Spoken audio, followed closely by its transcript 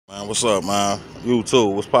Man, what's up, man? You too.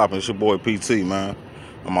 What's poppin'? It's your boy PT, man.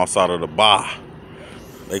 I'm outside of the bar.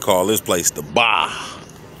 They call this place the bar.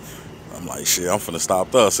 I'm like, shit, I'm finna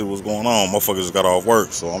stop there, see what's going on. Motherfuckers just got off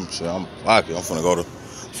work, so I'm fuck it. I'm finna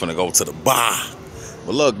go to the bar.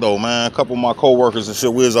 But look though, man, a couple of my co-workers and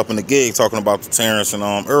shit, we was up in the gig talking about the Terrence and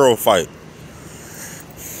Earl fight.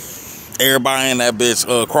 Everybody in that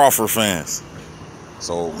bitch Crawford fans.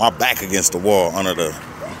 So my back against the wall under the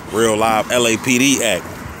real live LAPD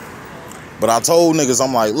act. But I told niggas,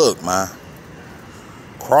 I'm like, look, man,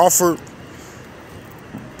 Crawford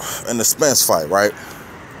and the Spence fight, right?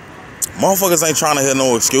 Motherfuckers ain't trying to hear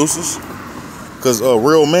no excuses. Cause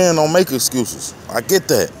real men don't make excuses. I get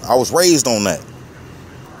that. I was raised on that.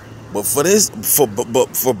 But for this,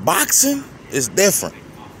 for boxing, it's different.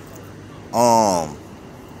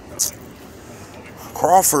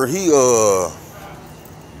 Crawford,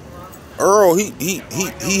 Earl, he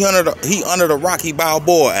under the Rocky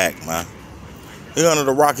Balboa act, man. He under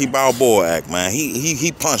the Rocky Balboa act, man.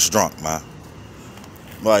 He punch drunk, man.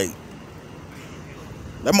 Like,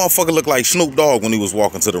 that motherfucker looked like Snoop Dogg when he was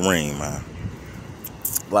walking to the ring, man.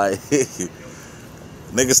 Like,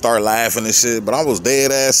 niggas start laughing and shit, but I was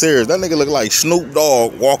dead ass serious. That nigga looked like Snoop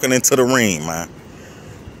Dogg walking into the ring, man.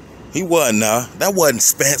 He wasn't, that wasn't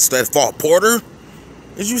Spence that fought Porter.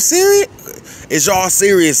 Is you serious? Is y'all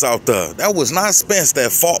serious out there? That was not Spence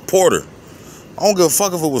that fought Porter. I don't give a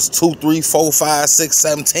fuck if it was 2, 3, 4, 5, 6,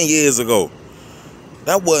 7, 10 years ago.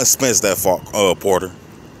 That wasn't Spence that fought Porter.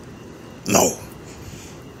 No.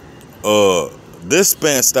 This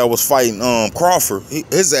Spence that was fighting Crawford,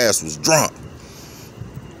 his ass was drunk.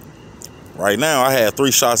 Right now, I had 3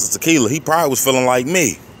 shots of tequila. He probably was feeling like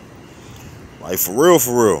me. Like, for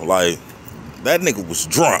real. Like, that nigga was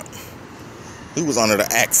drunk. He was under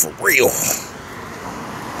the act for real.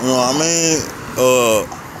 You know what I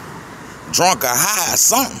mean? Drunk or high or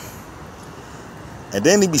something. And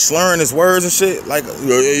then he be slurring his words and shit. Like, yo,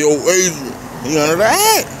 Adrian. He under the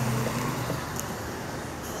act.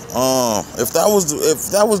 If that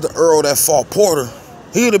was the Earl that fought Porter,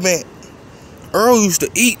 he would have been. Earl used to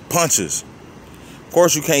eat punches. Of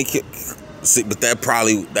course, you can't see, but that's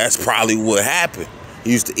probably what happened.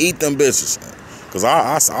 He used to eat them bitches. Cause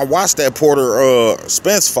I watched that Porter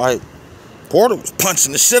Spence fight. Porter was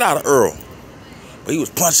punching the shit out of Earl, but he was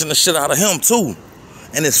punching the shit out of him too,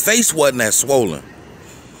 and his face wasn't that swollen.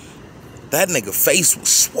 That nigga face was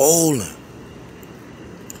swollen.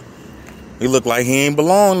 He looked like he ain't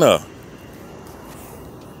belong there.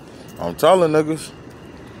 I'm telling niggas.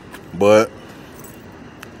 But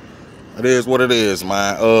it is what it is,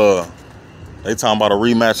 man. They talking about a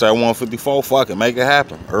rematch at 154. Fuck it, make it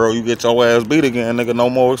happen. Earl, you get your ass beat again, nigga. No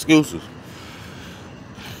more excuses.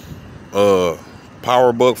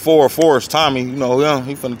 Power Book 4, Forrest Tommy, you know him.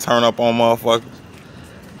 He finna turn up on motherfuckers.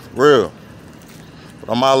 Real.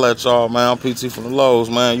 But I'm gonna let y'all, man. I'm PT from the Lows,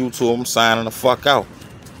 man. YouTube, I'm signing the fuck out.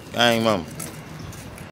 Gang member.